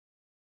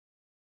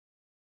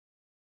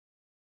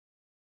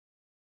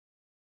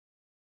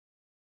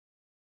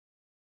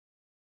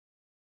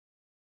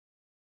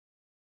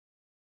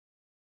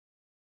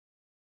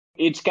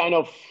it's kind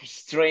of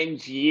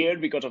strange year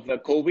because of the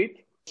COVID.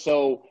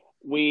 So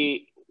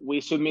we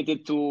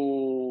submitted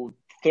to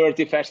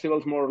 30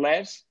 festivals more or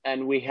less,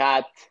 and we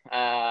had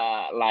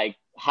like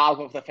half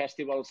of the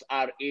festivals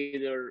are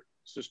either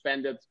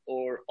suspended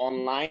or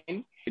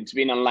online. It's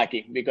been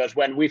unlucky because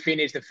when we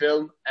finished the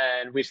film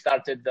and we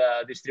started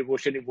the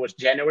distribution, it was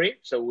January,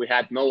 so we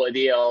had no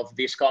idea of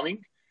this coming.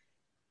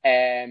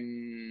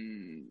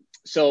 And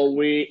so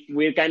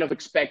we're kind of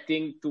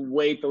expecting to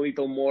wait a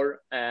little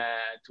more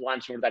to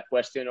answer that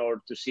question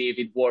or to see if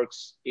it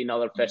works in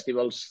other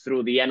festivals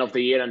through the end of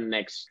the year and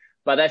next.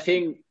 But I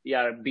think,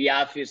 yeah,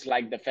 BIAF is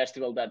like the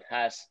festival that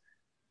has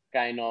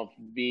kind of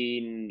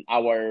been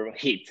our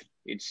hit.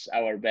 It's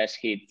our best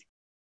hit.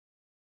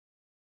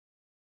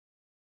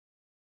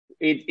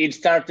 It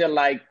started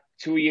like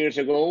 2 years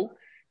ago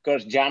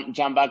because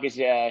Jan Bak is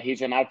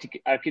he's an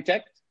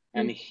architect,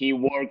 and he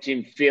works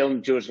in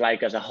film just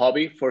like as a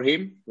hobby for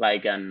him,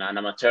 like an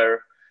amateur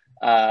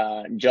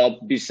job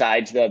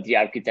besides the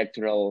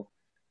architectural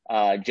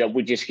job,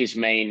 which is his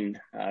main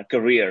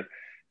career.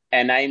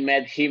 And I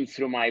met him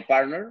through my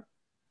partner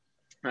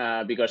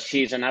because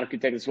she's an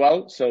architect as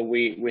well. So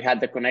we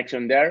had the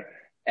connection there.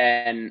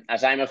 And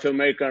as I'm a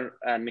filmmaker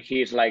and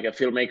he's like a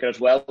filmmaker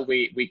as well,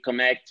 we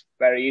connect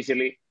very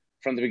easily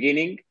from the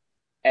beginning.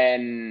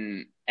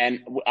 And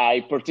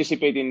I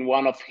participated in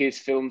one of his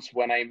films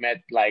when I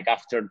met, like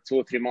after 2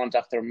 or 3 months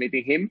after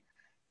meeting him.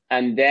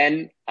 And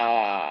then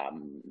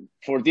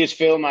for this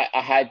film, I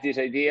had this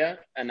idea,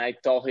 and I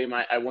told him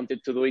I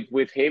wanted to do it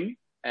with him,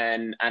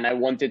 and I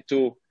wanted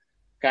to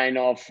kind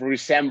of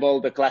resemble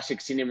the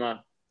classic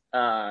cinema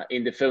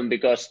in the film,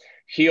 because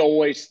he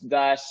always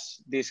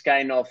does this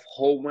kind of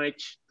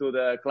homage to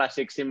the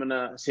classic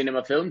cinema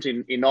films.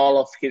 In all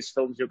of his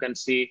films, you can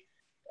see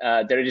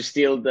there is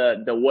still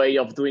the way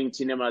of doing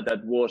cinema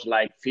that was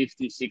like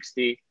 50,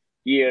 60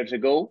 years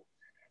ago.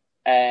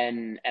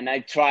 And I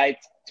tried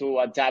to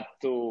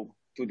adapt to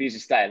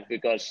this style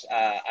because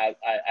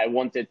I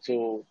wanted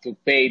to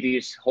pay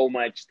this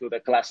homage to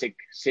the classic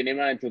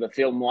cinema and to the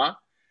film noir.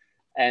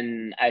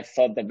 And I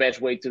thought the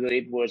best way to do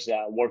it was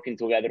working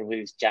together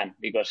with Jan,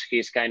 because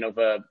he's kind of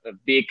a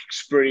big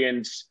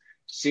experienced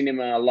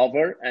cinema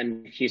lover,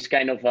 and he's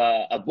kind of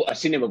a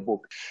cinema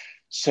book.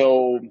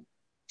 So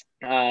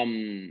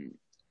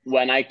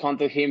when I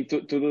contacted him to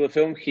do the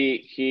film,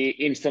 he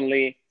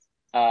instantly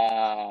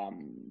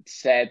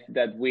said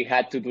that we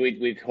had to do it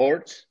with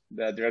Horst,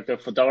 the director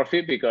of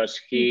photography, because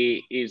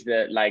he is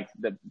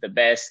the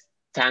best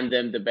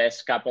tandem, the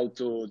best couple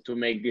to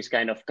make this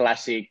kind of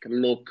classic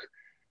look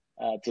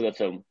to the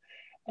film.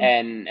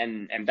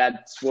 And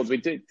that's what we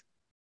did.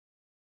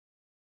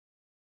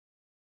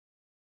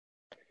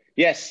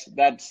 Yes,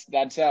 that's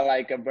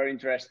like a very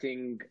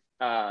interesting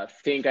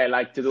thing I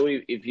like to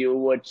do. If you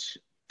watch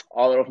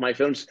all of my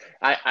films,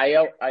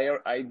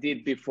 I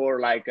did before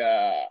like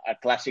a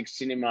classic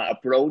cinema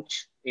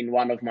approach in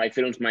one of my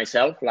films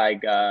myself,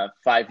 like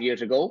 5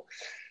 years ago.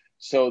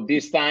 So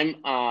this time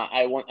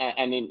I want,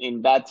 and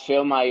in that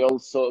film I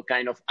also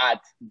kind of add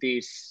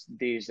this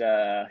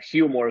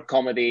humor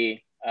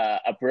comedy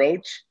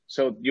approach.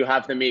 So you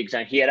have the mix,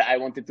 and here I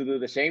wanted to do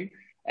the same,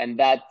 and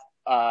that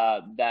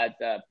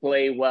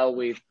play well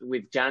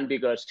with Jan,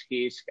 because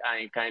he's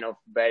kind of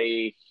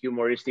very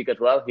humoristic as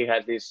well. He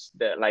has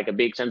like a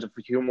big sense of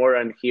humor,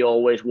 and he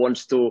always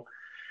wants to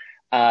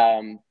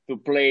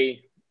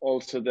play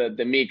also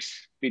the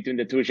mix between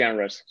the two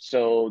genres.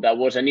 So that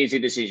was an easy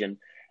decision.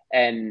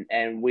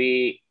 And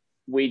we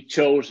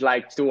chose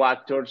like 2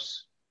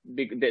 actors.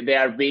 They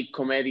are big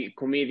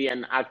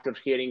comedian actors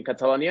here in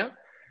Catalonia,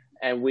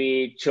 and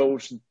we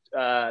chose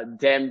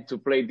them to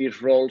play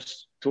these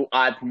roles to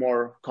add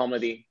more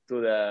comedy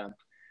to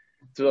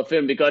the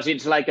film, because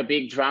it's like a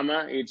big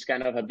drama. It's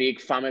kind of a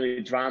big family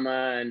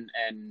drama,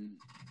 and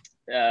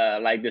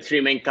like the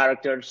 3 main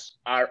characters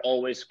are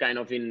always kind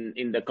of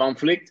in the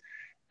conflict,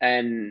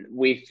 and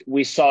we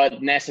saw it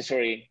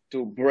necessary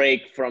to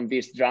break from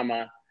this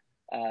drama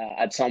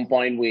at some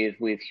point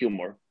with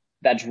humor.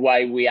 That's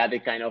why we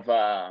added kind of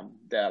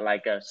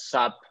like a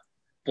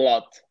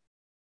subplot.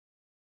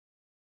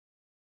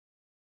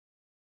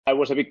 I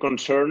was a bit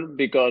concerned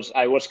because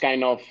I was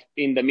kind of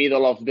in the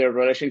middle of their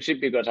relationship,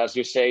 because as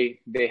you say,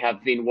 they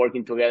have been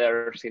working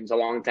together since a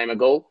long time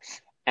ago.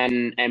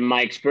 And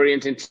my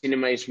experience in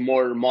cinema is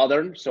more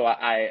modern. So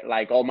I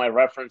like all my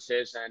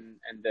references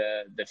and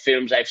the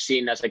films I've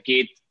seen as a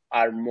kid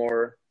are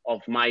more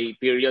of my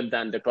period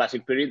than the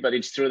classic period. But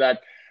it's true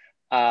that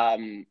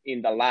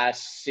in the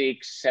last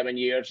 6-7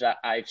 years,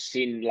 I've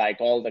seen like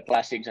all the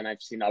classics, and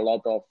I've seen a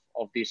lot of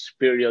this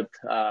period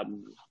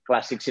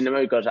classic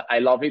cinema, because I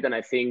love it, and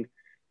I think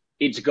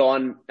it's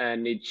gone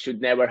and it should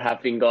never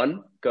have been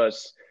gone,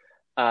 because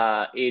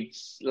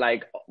it's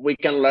like we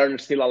can learn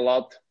still a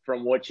lot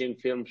from watching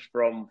films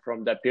from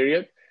that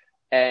period.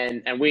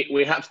 And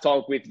we have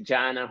talked with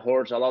Jan and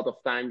Horst a lot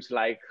of times,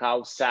 like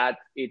how sad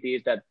it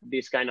is that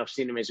this kind of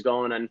cinema is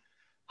gone, and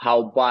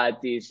how bad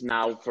it is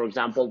now, for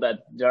example,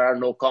 that there are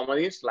no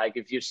comedies. Like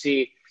if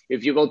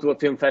if you go to a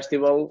film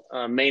festival,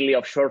 mainly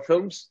of short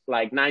films,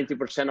 like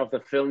 90% of the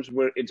films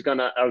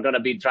are gonna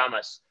be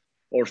dramas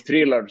or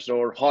thrillers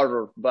or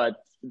horror, but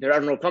there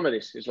are no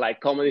comedies. It's like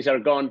comedies are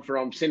gone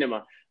from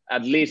cinema,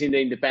 at least in the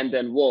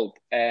independent world,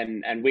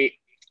 and we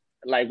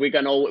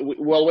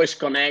always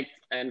connect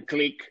and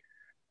click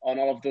on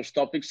all of those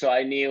topics. So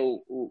I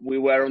knew we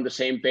were on the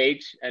same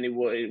page, and it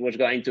was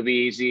going to be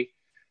easy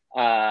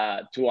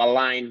to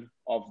align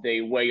of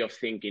the way of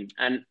thinking.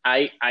 And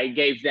I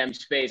gave them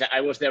space.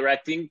 I was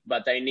directing,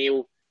 but I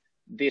knew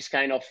this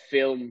kind of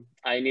film,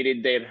 I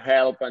needed their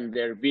help and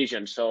their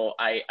vision. So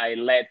I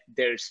let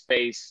their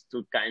space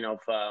to kind of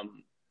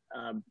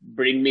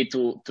bring me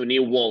to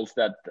new worlds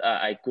that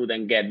I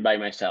couldn't get by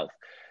myself.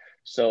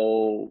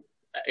 So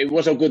it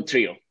was a good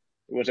trio.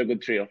 It was a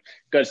good trio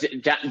because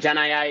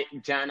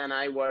Jan and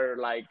I were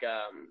like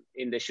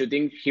in the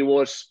shooting. He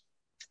was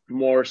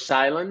more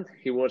silent.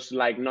 He was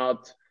like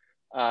not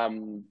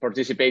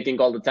participating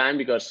all the time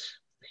because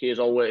he's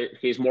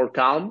more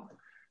calm.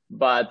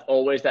 But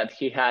always that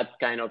he had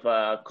kind of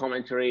a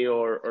commentary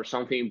or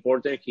something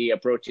important, he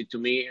approached it to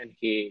me and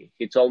he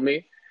told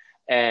me,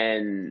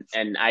 and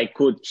I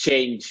could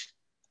change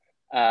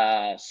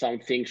some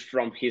things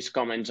from his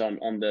comments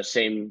on the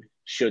same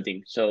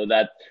shooting. So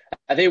that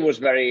I think was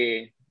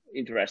very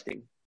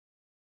interesting.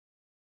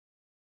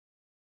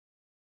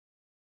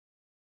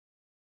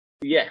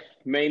 Yeah,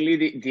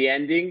 mainly the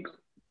ending,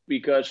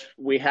 because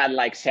we had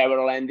like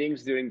several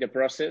endings during the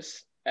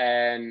process,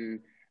 and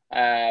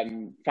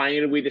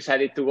finally we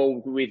decided to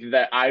go with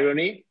the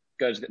irony,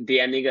 because the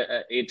ending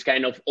it's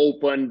kind of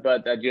open,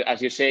 but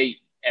as you say,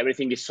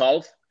 everything is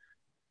solved,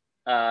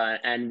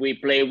 and we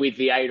play with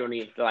the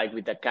irony, like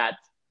with the cat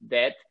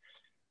dead,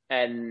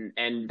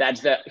 and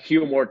that's the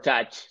humor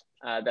touch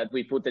that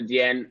we put at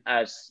the end,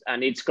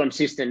 and it's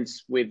consistent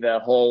with the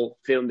whole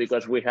film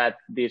because we had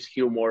this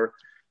humor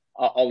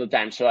all the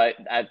time. So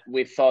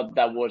we thought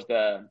that was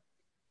the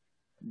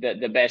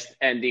best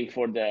ending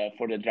for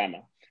the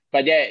drama.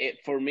 But yeah,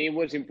 for me it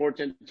was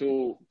important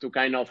to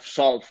kind of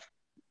solve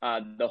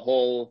the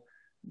whole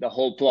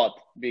plot,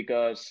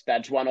 because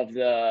that's one of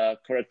the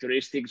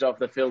characteristics of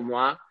the film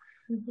noir.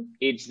 Mm-hmm.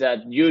 It's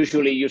that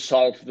usually you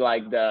solve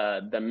like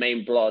the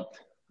main plot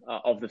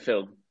of the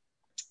film,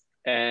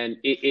 and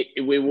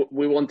we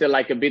wanted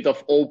like a bit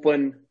of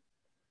open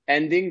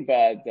ending,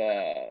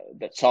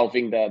 but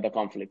solving the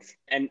conflicts,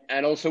 and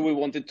also we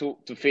wanted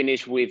to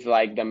finish with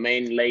like the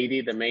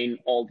main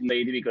old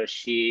lady, because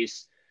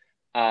she's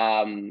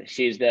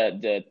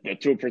the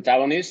true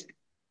protagonist,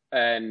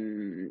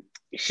 and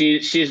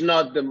she's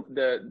not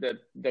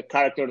the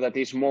character that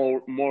is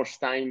most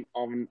time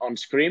on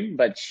screen,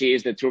 but she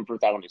is the true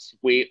protagonist.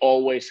 We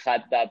always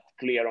had that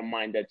clear on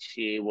mind that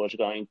she was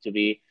going to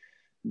be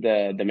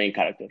the main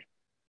character.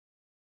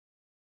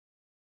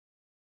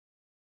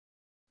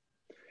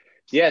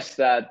 Yes,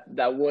 that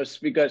was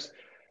because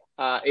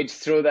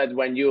it's true that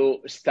when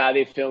you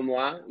study film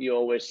noir, you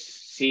always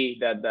see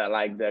that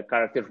the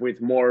characters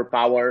with more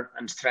power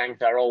and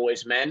strength are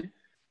always men,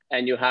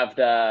 and you have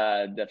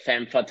the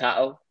femme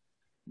fatale,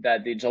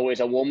 that it's always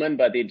a woman,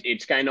 but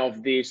it's kind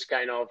of this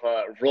kind of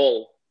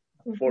role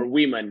for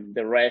women.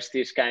 The rest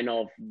is kind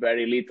of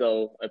very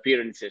little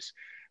appearances,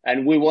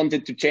 and we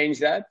wanted to change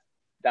that.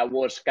 That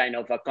was kind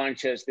of a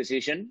conscious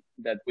decision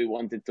that we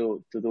wanted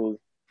to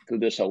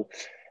do so.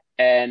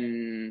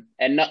 And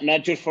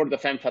not just for the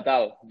femme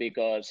fatale,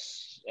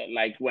 because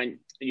like when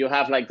you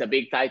have like the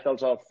big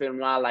titles of film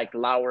noir like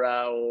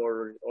Laura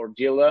or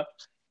Gilda,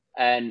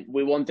 and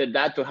we wanted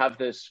that to have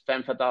this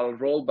femme fatale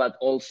role, but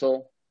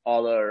also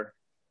other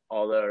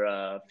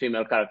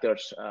female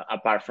characters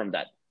apart from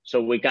that.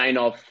 So we kind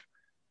of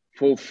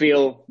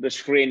fulfill the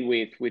screen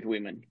with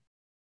women.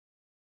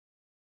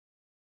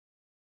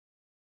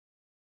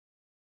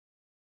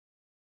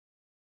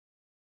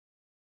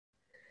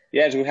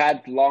 Yes, we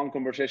had long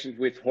conversations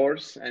with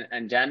Horst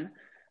and Jan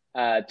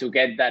to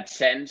get that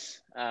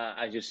sense,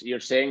 as you're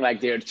saying, like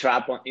they're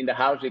trapped in the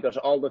house, because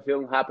all the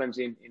film happens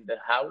in the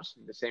house,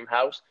 in the same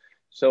house.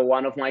 So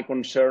one of my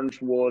concerns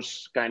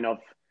was kind of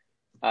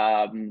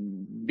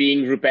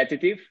being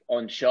repetitive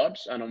on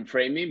shots and on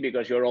framing,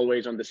 because you're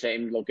always on the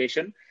same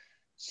location.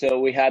 So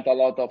we had a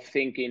lot of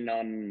thinking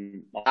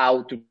on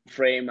how to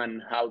frame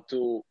and how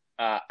to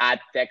add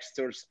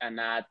textures and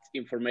add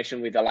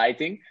information with the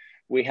lighting.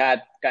 We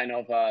had kind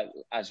of,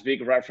 as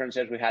big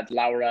references, we had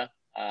Laura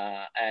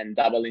and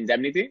Double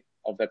Indemnity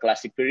of the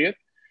classic period,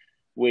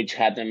 which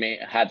had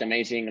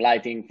amazing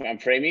lighting and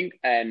framing.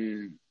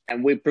 And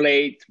we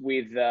played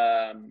with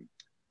the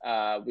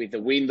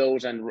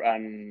windows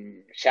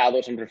and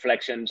shadows and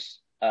reflections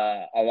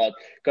a lot.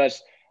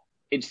 Because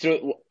it's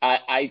true,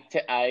 I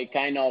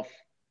kind of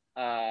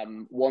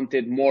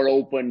wanted more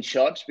open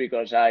shots,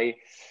 because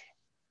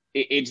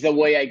it's the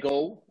way I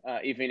go,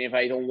 even if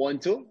I don't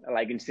want to,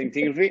 like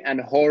instinctively. And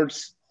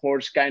Horst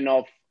kind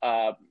of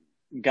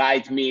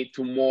guide me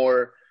to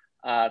more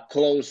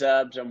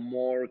close-ups and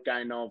more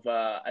kind of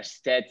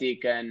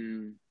aesthetic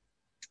and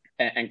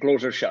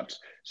closer shots.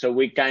 So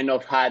we kind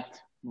of had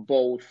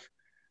both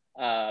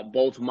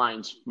both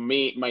minds.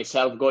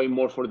 Myself going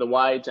more for the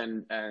wides,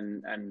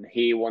 and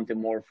he wanted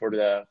more for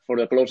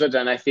the closets,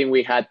 and I think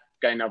we had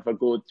kind of a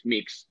good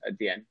mix at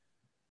the end.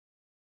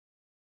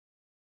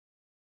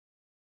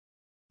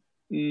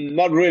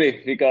 Not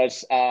really,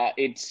 because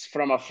it's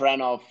from a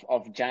friend of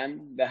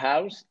Jan, the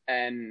house,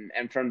 and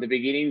from the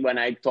beginning when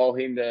I told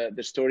him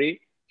the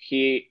story,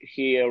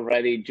 he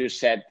already just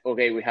said,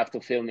 okay, we have to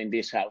film in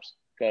this house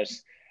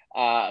because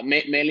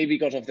mainly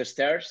because of the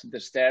stairs. The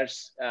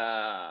stairs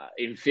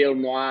in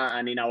film noir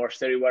and in our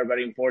story were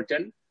very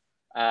important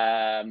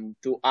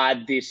to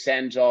add this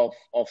sense of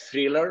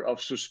thriller,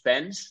 of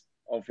suspense,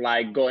 of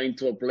like going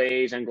to a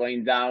place and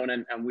going down,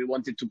 and we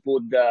wanted to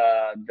put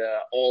the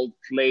old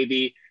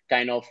lady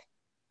kind of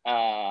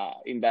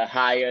in the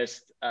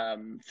highest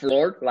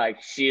floor,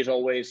 like she's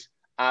always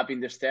up in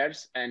the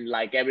stairs, and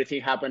like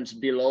everything happens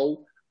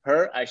below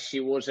her as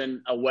she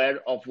wasn't aware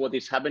of what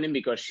is happening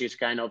because she's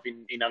kind of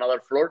in another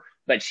floor,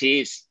 but she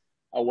is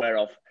aware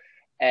of.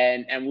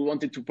 And we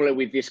wanted to play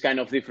with this kind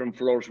of different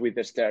floors with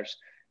the stairs.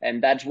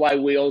 And that's why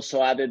we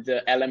also added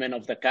the element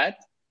of the cat,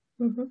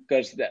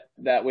 because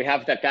we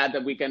have the cat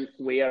that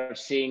we are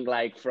seeing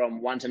like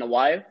from once in a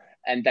while,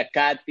 and the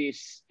cat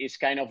is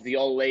kind of the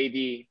old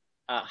lady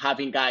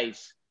having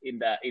eyes in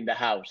the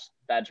house.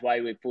 That's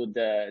why we put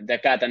the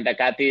cat, and the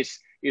cat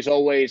is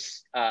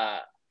always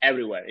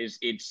everywhere.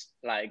 It's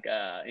like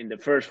in the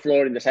first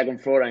floor, in the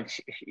second floor, and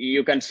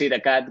you can see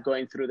the cat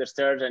going through the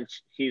stairs, and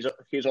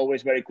he's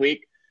always very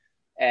quick.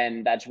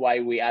 And that's why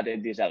we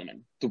added this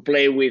element to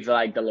play with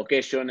like the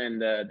location and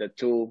the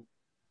two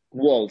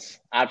walls,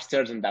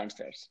 upstairs and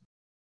downstairs.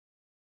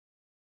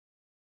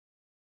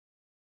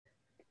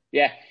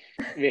 Yeah,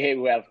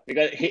 behaved well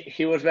because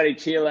he was very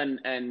chill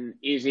and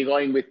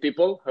easygoing with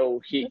people. So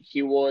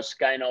he was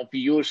kind of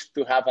used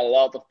to have a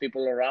lot of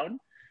people around,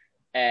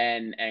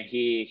 and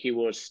he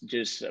was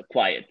just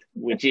quiet,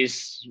 which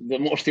is the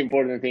most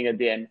important thing at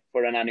the end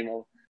for an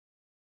animal.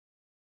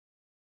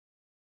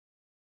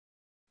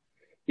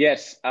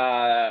 Yes,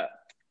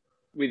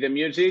 with the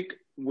music,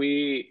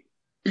 we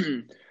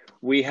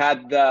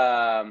had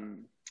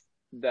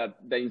the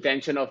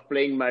intention of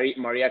playing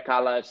Maria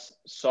Callas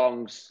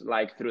songs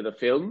like through the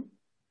film,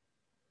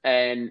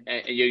 and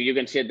you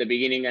can see at the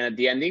beginning and at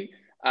the ending.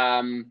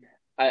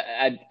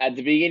 At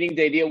the beginning,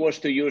 the idea was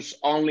to use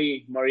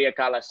only Maria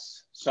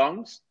Callas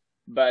songs,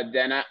 but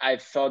then I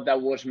thought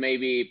that was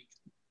maybe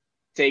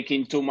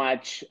taking too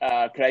much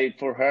credit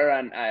for her,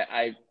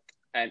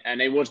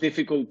 and it was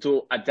difficult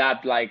to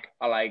adapt like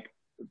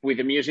with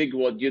the music.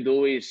 What you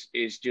do is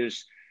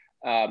just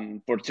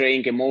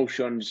portraying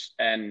emotions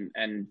and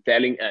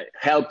telling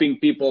helping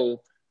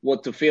people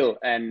what to feel,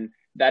 and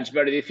that's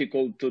very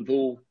difficult to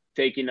do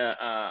taking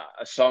a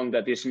song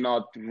that is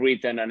not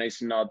written and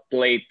is not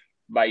played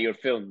by your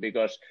film,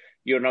 because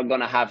you're not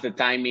going to have the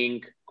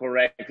timing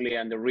correctly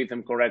and the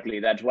rhythm correctly.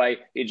 That's why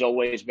it's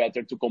always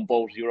better to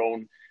compose your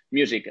own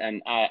music.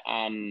 And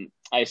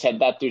I said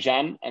that to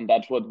Jean, and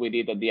that's what we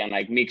did at the end,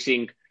 like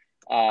mixing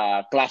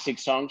classic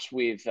songs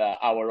with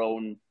our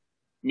own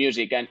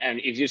music. And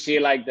if you see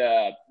like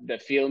the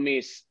film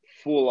is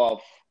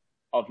full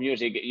of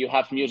music, you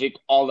have music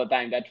all the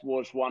time. That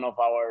was one of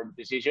our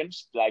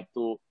decisions, like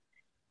to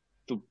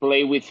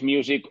play with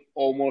music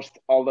almost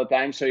all the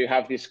time, so you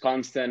have this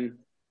constant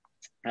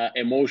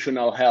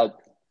emotional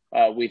help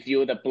with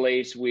you that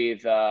plays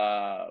with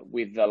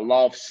the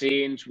love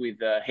scenes, with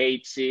the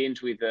hate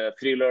scenes, with the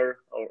thriller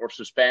or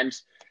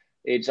suspense.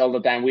 It's all the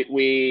time.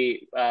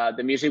 We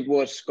the music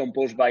was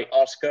composed by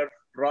Oscar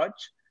Roig,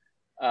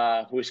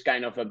 who is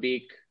kind of a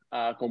big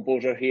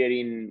composer here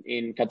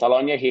in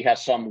Catalonia. He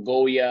has some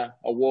Goya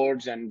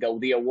awards and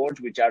Gaudí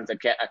awards, which are the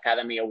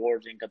Academy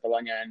Awards in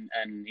Catalonia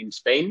and in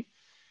Spain.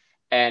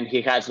 And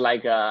he has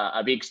like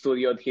a big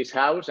studio at his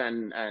house,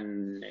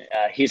 and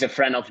he's a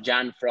friend of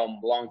Jan from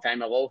a long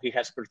time ago. He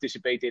has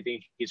participated in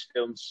his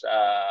films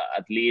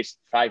at least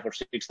 5 or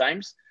 6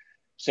 times.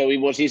 So it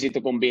was easy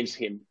to convince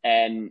him.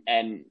 And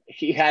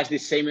he has the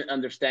same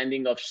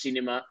understanding of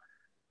cinema,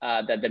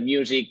 that the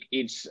music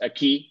is a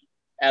key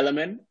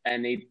element,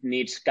 and it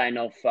needs kind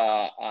of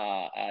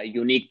a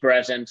unique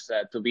presence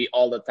to be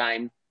all the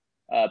time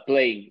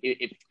playing.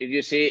 If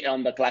you see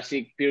on the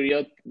classic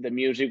period, the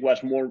music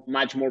was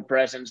much more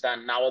present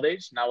than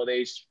nowadays.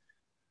 Nowadays,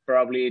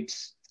 probably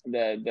it's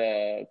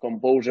the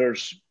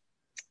composers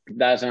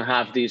doesn't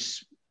have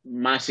this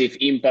massive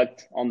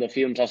impact on the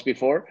films as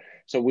before.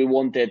 So we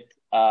wanted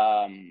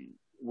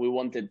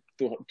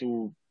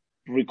to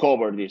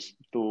recover this,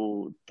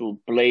 to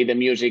play the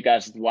music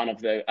as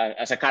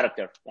as a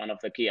character, one of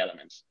the key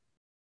elements.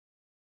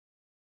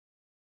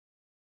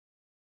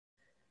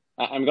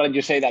 I'm glad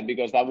you say that,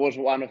 because that was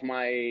one of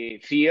my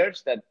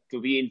fears, that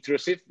to be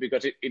intrusive,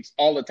 because it's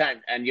all the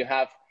time. And you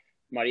have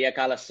Maria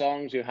Callas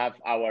songs, you have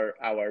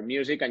our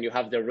music, and you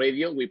have the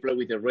radio. We play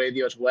with the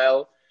radio as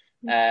well,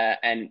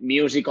 and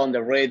music on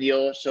the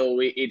radio. So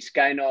it's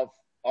kind of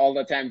all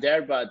the time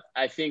there. But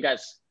I think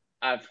as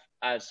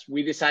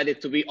we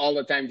decided to be all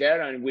the time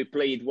there, and we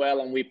play it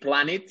well and we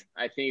plan it,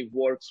 I think it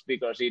works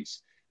because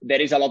there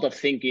is a lot of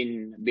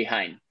thinking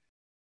behind.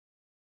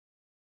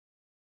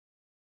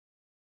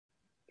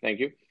 Thank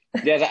you.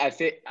 Yes,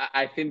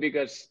 I think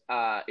because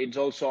it's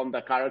also on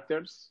the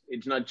characters.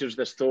 It's not just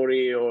the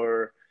story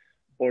or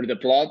the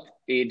plot.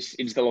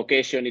 It's the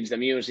location, it's the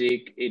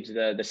music, it's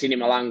the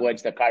cinema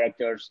language, the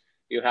characters.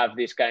 You have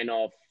this kind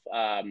of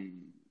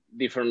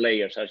different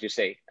layers, as you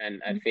say.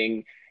 And I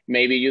think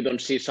maybe you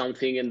don't see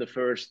something in the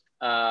first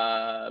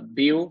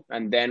view,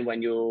 and then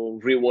when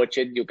you rewatch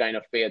it, you kind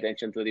of pay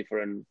attention to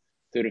different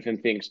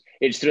things.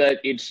 It's true that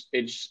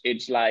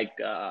it's like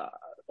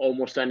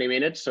almost 20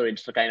 minutes, so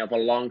it's kind of a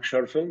long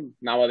short film.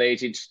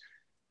 Nowadays, it's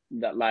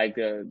that like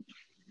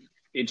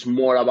it's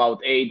more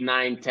about 8,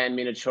 9, 10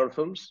 minute short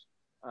films.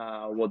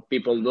 What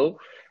people do,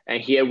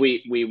 and here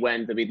we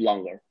went a bit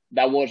longer.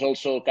 That was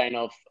also kind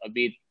of a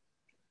bit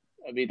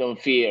of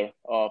fear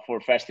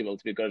for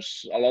festivals,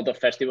 because a lot of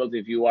festivals,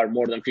 if you are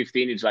more than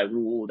 15, it's like,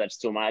 ooh, that's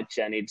too much,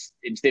 and it's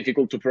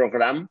difficult to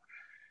program.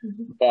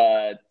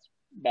 But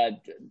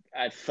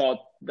I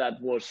thought that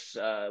was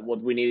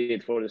what we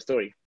needed for the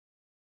story.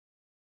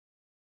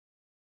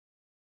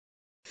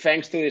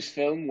 Thanks to this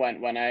film,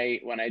 when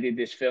I did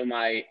this film,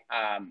 I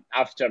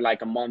after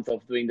like a month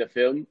of doing the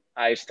film,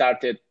 I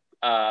started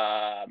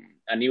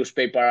a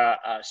newspaper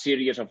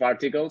series of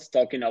articles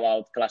talking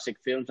about classic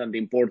films and the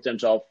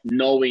importance of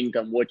knowing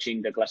and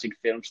watching the classic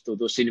films to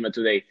do cinema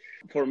today.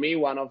 For me,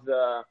 one of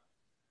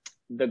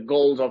the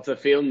goals of the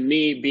film,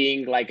 me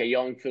being like a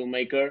young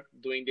filmmaker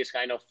doing this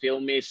kind of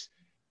film, is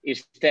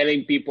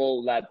telling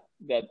people that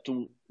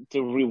to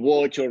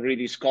rewatch or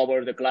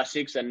rediscover the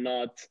classics, and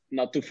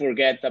not to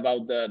forget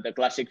about the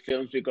classic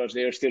films, because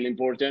they are still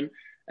important,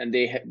 and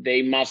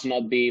they must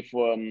not be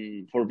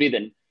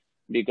forbidden,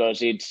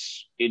 because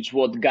it's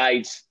what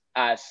guides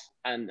us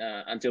and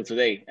until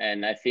today.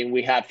 And I think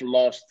we have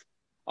lost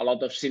a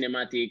lot of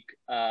cinematic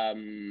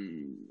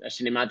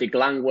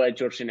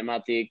language or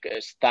cinematic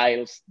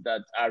styles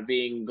that are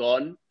being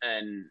gone,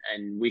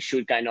 and we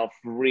should kind of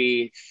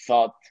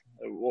rethought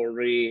or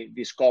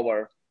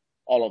rediscover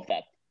all of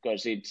that,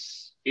 because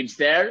it's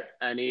there,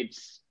 and it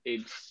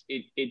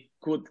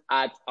could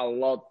add a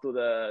lot to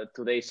the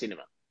today's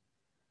cinema.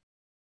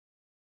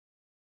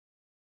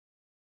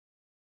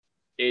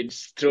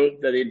 It's true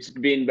that it's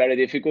been very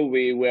difficult.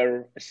 We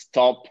were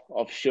stopped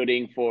of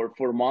shooting for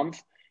 4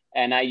 months,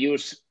 and I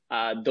used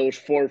those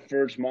 4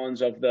 first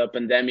months of the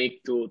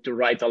pandemic to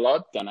write a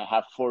lot. And I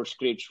have 4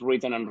 scripts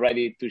written and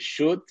ready to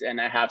shoot, and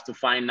I have to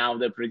find now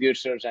the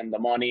producers and the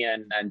money,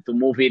 and to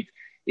move it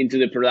into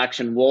the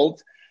production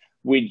world,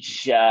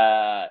 which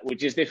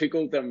is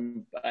difficult,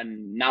 and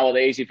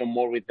nowadays even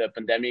more with the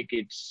pandemic,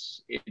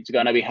 it's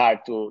gonna be hard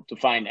to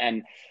find.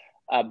 And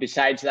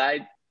besides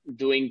that,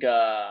 doing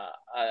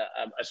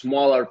a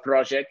smaller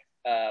project,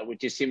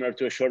 which is similar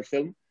to a short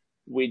film,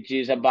 which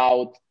is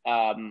about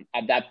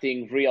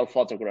adapting real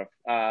photograph.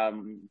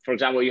 For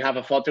example, you have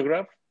a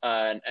photograph,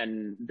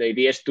 and the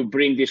idea is to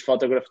bring this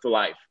photograph to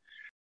life.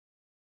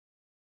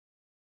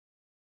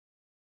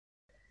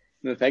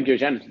 No, thank you,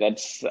 Jan.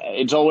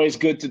 It's always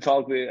good to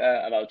talk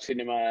about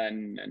cinema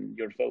and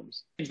your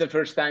films. It's the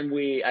first time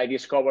I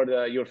discovered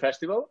your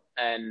festival,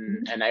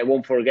 and I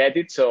won't forget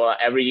it. So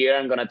every year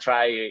I'm gonna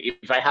try.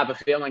 If I have a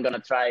film, I'm gonna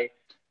try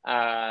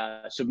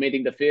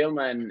submitting the film.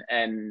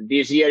 And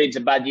this year it's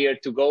a bad year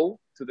to go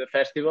to the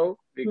festival,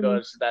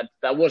 because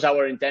that was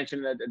our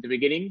intention at the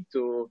beginning,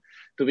 to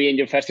be in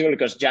your festival,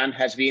 because Jan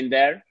has been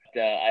there.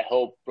 I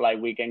hope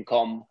like we can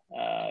come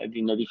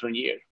in a different year.